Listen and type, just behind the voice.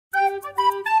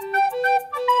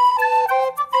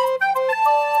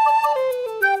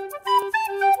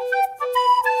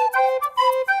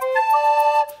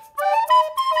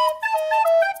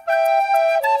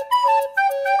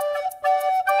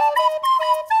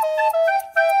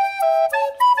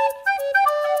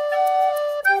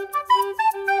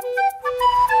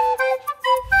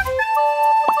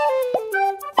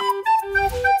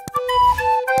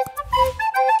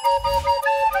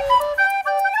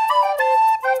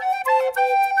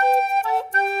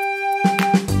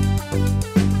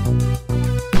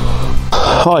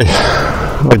Hi,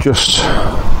 I just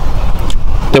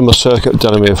done my circuit at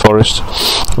Delamere Forest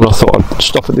and I thought I'd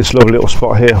stop at this lovely little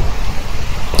spot here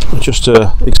just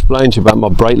to explain to you about my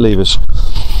brake levers.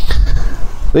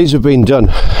 These have been done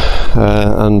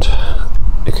and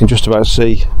you can just about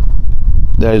see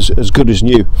they're as good as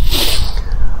new.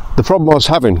 The problem I was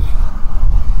having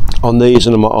on these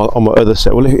and on my other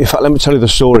set, well, in fact, let me tell you the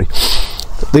story.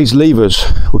 These levers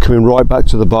were coming right back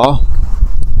to the bar,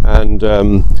 and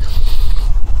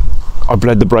I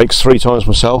bled the brakes 3 times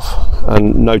myself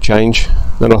and no change.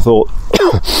 Then I thought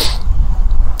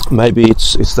maybe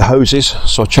it's the hoses,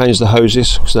 so I changed the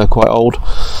hoses because they're quite old,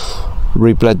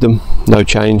 re-bled them, no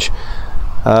change.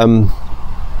 And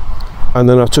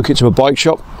then I took it to a bike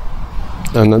shop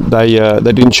and they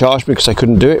didn't charge me because they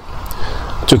couldn't do it.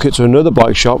 Took it to another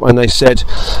bike shop and they said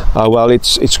well,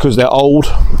 it's because they're old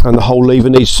and the whole lever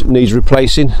needs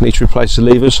replacing, need to replace the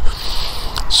levers.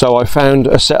 So I found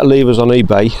a set of levers on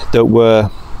eBay that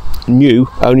were new,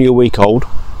 only a week old.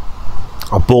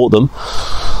 I bought them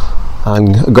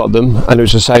and got them, and it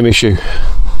was the same issue.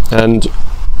 And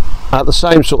at the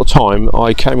same sort of time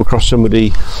I came across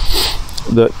somebody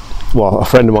that, well, a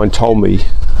friend of mine told me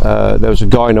there was a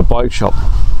guy in a bike shop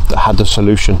that had the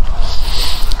solution.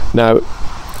 Now,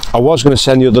 I was going to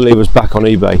send the other levers back on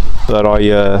eBay, but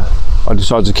I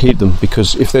decided to keep them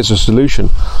because if there's a solution,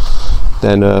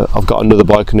 then I've got another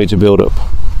bike I need to build up.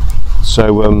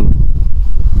 So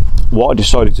what I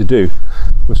decided to do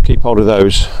was keep hold of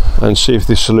those and see if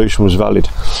this solution was valid.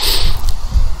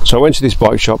 So I went to this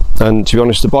bike shop, and to be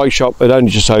honest, the bike shop had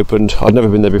only just opened. I'd never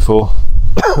been there before.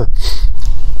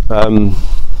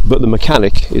 But the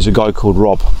mechanic is a guy called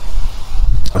Rob,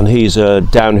 and he's a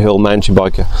downhill mountain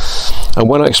biker. And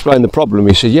when I explained the problem,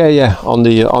 he said, yeah, on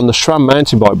the Sram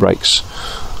mountain bike brakes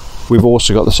we've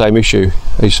also got the same issue.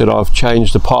 He said, I've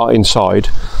changed the part inside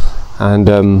and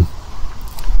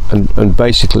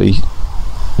basically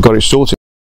got it sorted.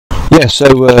 Yeah, so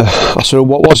I said, well,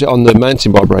 what was it on the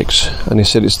mountain bike brakes? And he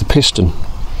said, it's the piston.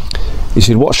 He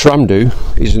said, what Sram do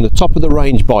is in the top of the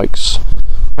range bikes,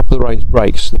 top of the range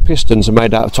brakes, the pistons are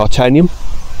made out of titanium.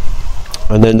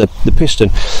 And then the piston,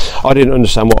 I didn't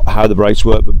understand how the brakes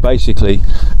work, but basically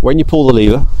when you pull the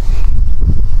lever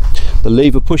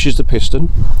pushes the piston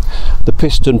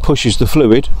pushes the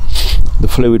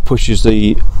fluid pushes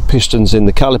the pistons in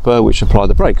the caliper, which apply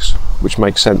the brakes, which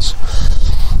makes sense.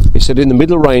 He said in the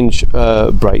middle range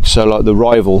brakes, so like the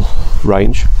rival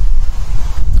range,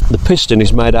 the piston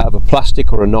is made out of a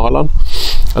plastic or a nylon,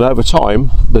 and over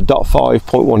time the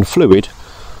 .5.1 fluid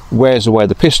wears away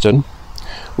the piston,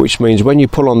 which means when you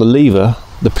pull on the lever,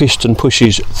 the piston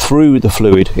pushes through the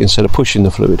fluid instead of pushing the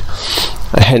fluid,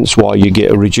 and hence why you get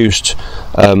a reduced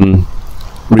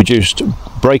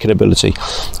braking ability.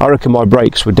 I reckon my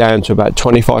brakes were down to about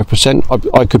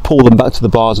 25%. I could pull them back to the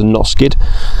bars and not skid.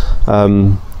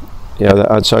 And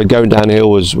so going downhill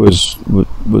was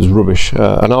rubbish.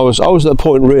 And I was at the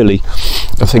point really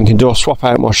of thinking, do I swap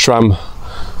out my Sram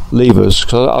levers,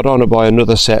 because I don't want to buy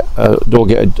another set, do I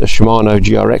get a Shimano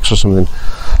GRX or something?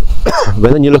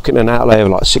 But then you're looking at an outlay of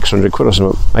like 600 quid or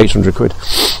something, 800 quid.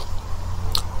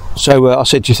 So I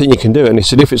said, do you think you can do it? And he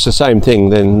said, if it's the same thing,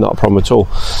 then not a problem at all.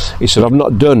 He said, I've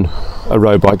not done a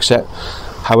road bike set.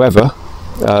 However,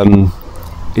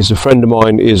 he's a friend of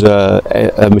mine, is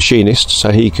a machinist,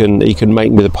 so he can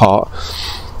make me the part.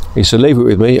 He said, leave it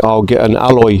with me, I'll get an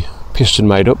alloy piston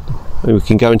made up and we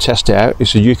can go and test it out. He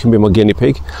said, you can be my guinea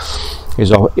pig. He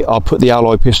said, I'll put the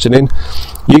alloy piston in,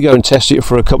 you go and test it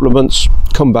for a couple of months,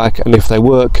 come back, and if they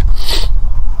work,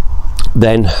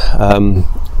 then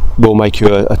we'll make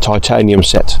you a titanium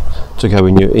set to go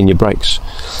in your brakes.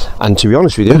 And to be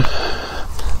honest with you,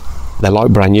 they're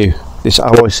like brand new. This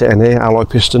alloy set in here, alloy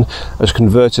piston, has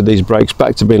converted these brakes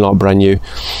back to being like brand new.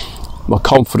 My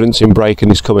confidence in braking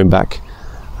is coming back.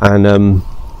 And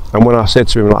when I said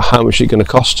to him, like, how much is it going to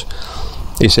cost,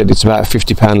 he said it's about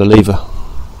 £50 a lever,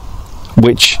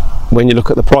 which when you look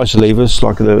at the price of levers,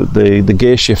 like the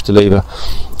gear shifter lever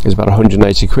is about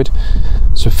 180 quid.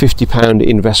 So £50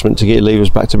 investment to get levers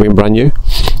back to being brand new.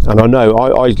 And I know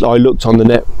I looked on the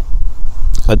net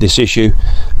at this issue,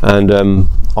 and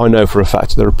I know for a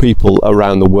fact there are people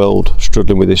around the world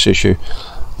struggling with this issue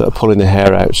that are pulling their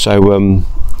hair out. So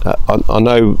I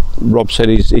know Rob said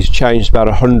he's changed about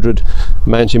 100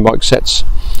 mountain bike sets.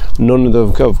 None of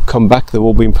them have come back, they've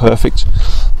all been perfect,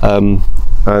 and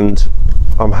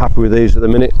I'm happy with these at the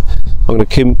minute. I'm going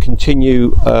to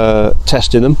continue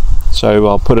testing them, so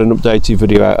I'll put an updated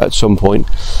video out at some point,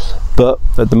 but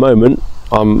at the moment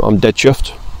I'm dead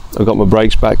chuffed. I've got my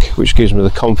brakes back, which gives me the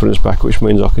confidence back, which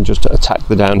means I can just attack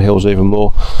the downhills even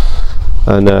more.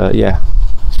 And yeah,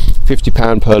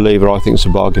 £50 per lever, I think it's a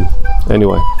bargain.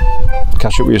 Anyway,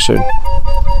 catch up with you soon.